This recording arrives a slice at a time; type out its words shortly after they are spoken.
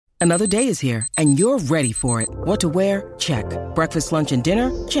Another day is here, and you're ready for it. What to wear? Check. Breakfast, lunch, and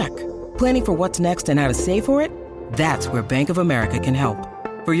dinner? Check. Planning for what's next and how to save for it? That's where Bank of America can help.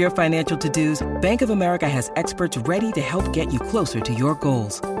 For your financial to-dos, Bank of America has experts ready to help get you closer to your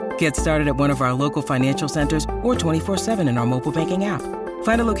goals. Get started at one of our local financial centers or 24/7 in our mobile banking app.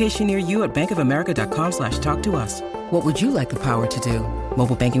 Find a location near you at bankofamerica.com/talktous. What would you like the power to do?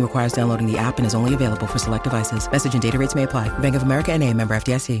 Mobile banking requires downloading the app and is only available for select devices. Message and data rates may apply. Bank of America N.A., member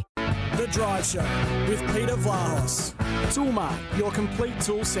FDIC. The Drive Show with Peter Vlahos. Toolmart, your complete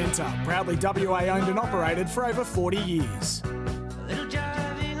tool centre. Proudly WA owned and operated for over 40 years.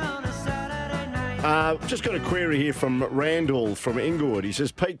 Just got a query here from Randall from Inglewood. He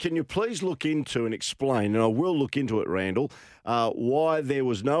says, Pete, can you please look into and explain, and I will look into it, Randall, why there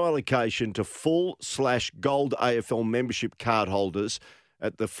was no allocation to full/gold AFL membership card holders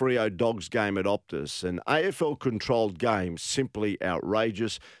at the Freo Dogs game at Optus. An AFL-controlled game, simply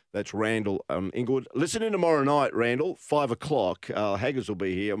outrageous. That's Randall Inglewood. Listen in tomorrow night, Randall, 5 o'clock. Haggers will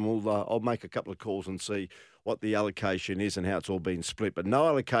be here, and I'll make a couple of calls and see what the allocation is and how it's all been split. But no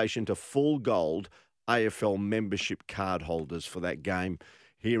allocation to full gold AFL membership card holders for that game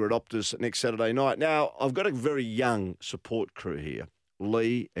here at Optus next Saturday night. Now, I've got a very young support crew here,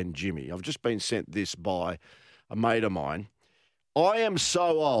 Lee and Jimmy. I've just been sent this by a mate of mine. I am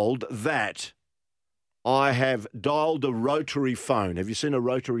so old that I have dialed a rotary phone. Have you seen a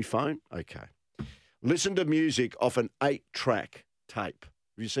rotary phone? Okay. Listen to music off an 8-track tape.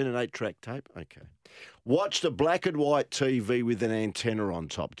 Have you seen an 8-track tape? Okay. Watched a black and white TV with an antenna on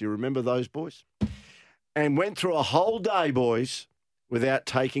top. Do you remember those, boys? And went through a whole day, boys, without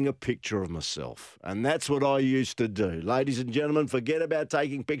taking a picture of myself. And that's what I used to do. Ladies and gentlemen, forget about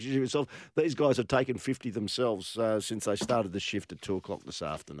taking pictures of yourself. These guys have taken 50 themselves since they started the shift at 2 o'clock this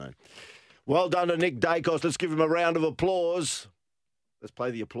afternoon. Well done to Nick Dacos. Let's give him a round of applause. Let's play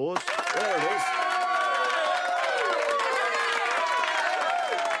the applause. There it is.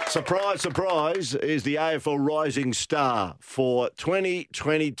 Surprise, surprise, is the AFL Rising Star for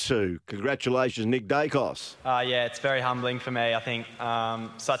 2022. Congratulations, Nick Dacos. Yeah, it's very humbling for me. I think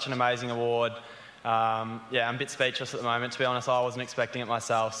such an amazing award. I'm a bit speechless at the moment. To be honest, I wasn't expecting it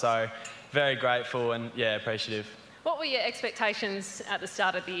myself. So very grateful and, appreciative. What were your expectations at the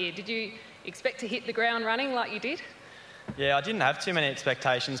start of the year? Did you expect to hit the ground running like you did? Yeah, I didn't have too many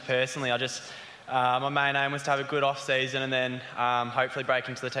expectations personally. My main aim was to have a good off-season and then hopefully break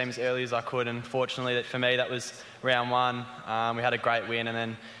into the team as early as I could. And fortunately, for me, that was round one. We had a great win and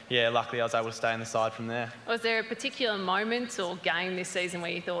then, luckily I was able to stay in the side from there. Was there a particular moment or game this season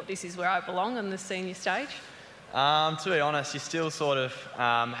where you thought this is where I belong on the senior stage? To be honest, you still sort of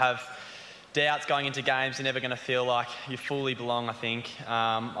have doubts going into games. You're never going to feel like you fully belong, I think.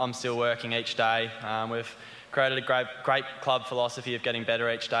 I'm still working each day. We've created a great club philosophy of getting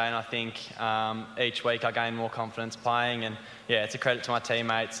better each day, and I think each week I gain more confidence playing, and it's a credit to my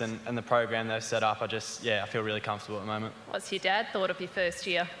teammates and the program they've set up. I feel really comfortable at the moment. What's your dad thought of your first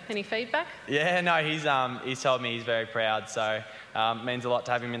year? Any feedback? Yeah, no, he's told me he's very proud, so it means a lot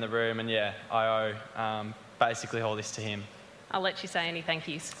to have him in the room, and I owe basically all this to him. I'll let you say any thank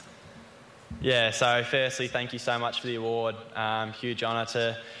yous. Yeah, so firstly, thank you so much for the award. Huge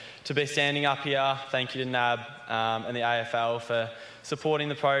honour to be standing up here. Thank you to NAB and the AFL for supporting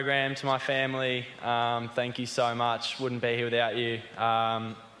the program. To my family, thank you so much. Wouldn't be here without you.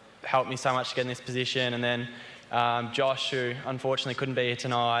 Helped me so much to get in this position. And then Josh, who unfortunately couldn't be here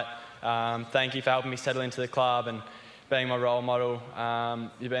tonight, thank you for helping me settle into the club and being my role model.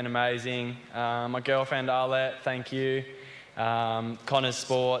 You've been amazing. My girlfriend Arlette, thank you. Connors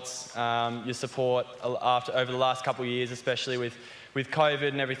Sports, your support over the last couple of years, especially with COVID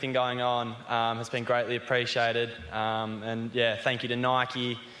and everything going on, has been greatly appreciated. Thank you to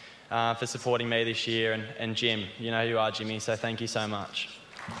Nike for supporting me this year, and Jim. You know who you are, Jimmy, so thank you so much.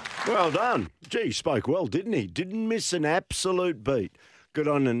 Well done. Gee, he spoke well, didn't he? Didn't miss an absolute beat. Good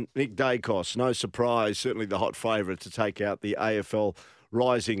on Nick Dacos. No surprise, certainly the hot favourite to take out the AFL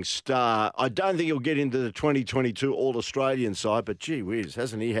Rising Star. I don't think he'll get into the 2022 All-Australian side, but gee whiz,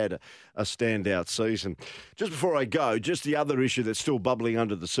 hasn't he had a standout season? Just before I go, just the other issue that's still bubbling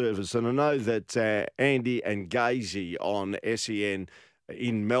under the surface, and I know that Andy and Gazy on SEN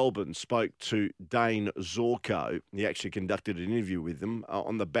in Melbourne spoke to Dane Zorko. He actually conducted an interview with them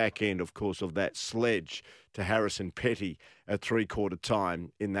on the back end, of course, of that sledge to Harrison Petty at three-quarter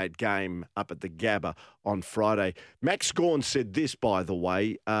time in that game up at the Gabba on Friday. Max Gawn said this, by the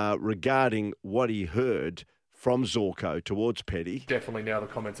way, regarding what he heard from Zorko towards Petty. Definitely now the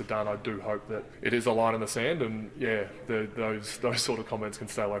comments are done, I do hope that it is a line in the sand and, those sort of comments can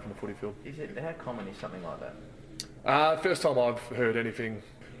stay away from the footy field. How common is something like that? First time I've heard anything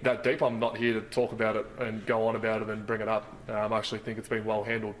that deep. I'm not here to talk about it and go on about it and bring it up. I actually think it's been well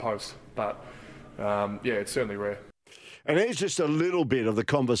handled post, but it's certainly rare. And here's just a little bit of the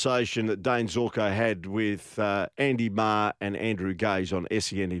conversation that Dane Zorko had with Andy Marr and Andrew Gaze on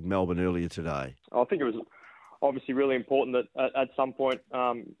SEN in Melbourne earlier today. I think it was obviously really important that at some point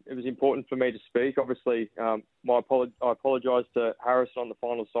it was important for me to speak. Obviously, I apologise to Harrison on the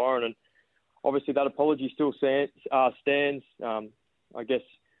final siren, and obviously that apology still stands. I guess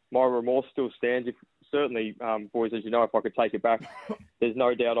my remorse still stands. Certainly, boys, as you know, if I could take it back, there's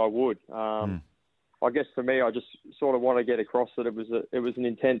no doubt I would. I guess for me, I just sort of want to get across that it was an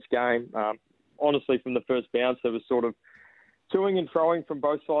intense game. Honestly, from the first bounce, there was sort of toing and froing from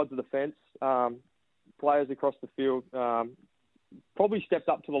both sides of the fence. Players across the field probably stepped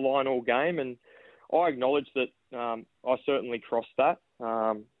up to the line all game, and I acknowledge that I certainly crossed that.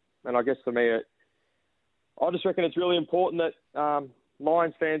 And I guess for me, I just reckon it's really important that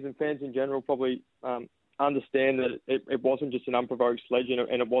Lions fans and fans in general probably understand that it wasn't just an unprovoked sledge and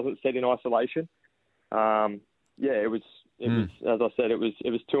it wasn't set in isolation. It was as I said, it was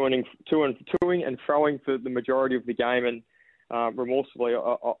toing and froing for the majority of the game, and remorsefully,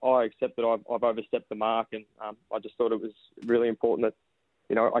 I accept that I've overstepped the mark, and I just thought it was really important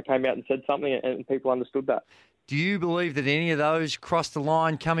that I came out and said something, and people understood that. Do you believe that any of those crossed the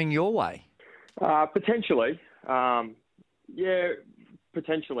line coming your way? Potentially,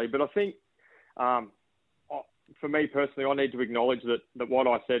 potentially, but I think for me personally, I need to acknowledge that what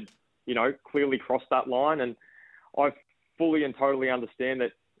I said, clearly crossed that line, and I fully and totally understand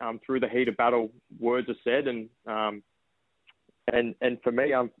that through the heat of battle, words are said, and for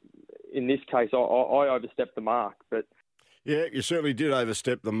me, in this case, I overstepped the mark. But yeah, you certainly did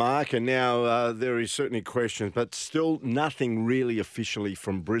overstep the mark, and now there is certainly questions, but still nothing really officially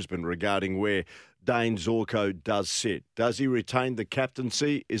from Brisbane regarding where Dane Zorko does sit. Does he retain the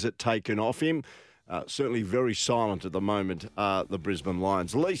captaincy? Is it taken off him? Certainly very silent at the moment, the Brisbane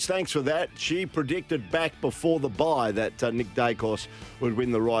Lions. Lise, thanks for that. She predicted back before the bye that Nick Dacos would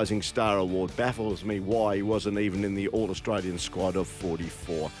win the Rising Star Award. Baffles me why he wasn't even in the All-Australian squad of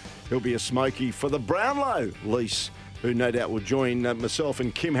 44. He'll be a smoky for the Brownlow, Lise, who no doubt will join myself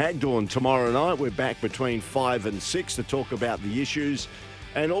and Kim Hagdorn tomorrow night. We're back between 5 and 6 to talk about the issues.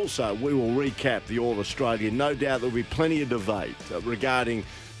 And also, we will recap the All-Australian. No doubt there'll be plenty of debate regarding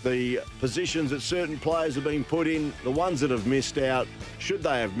the positions that certain players have been put in, the ones that have missed out, should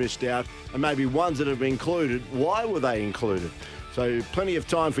they have missed out, and maybe ones that have been included, why were they included? So plenty of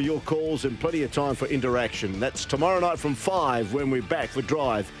time for your calls and plenty of time for interaction. That's tomorrow night from 5 when we're back for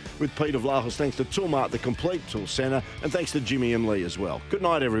Drive with Peter Vlahos. Thanks to Toolmart, the complete tool centre, and thanks to Jimmy and Lee as well. Good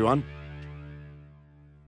night, everyone.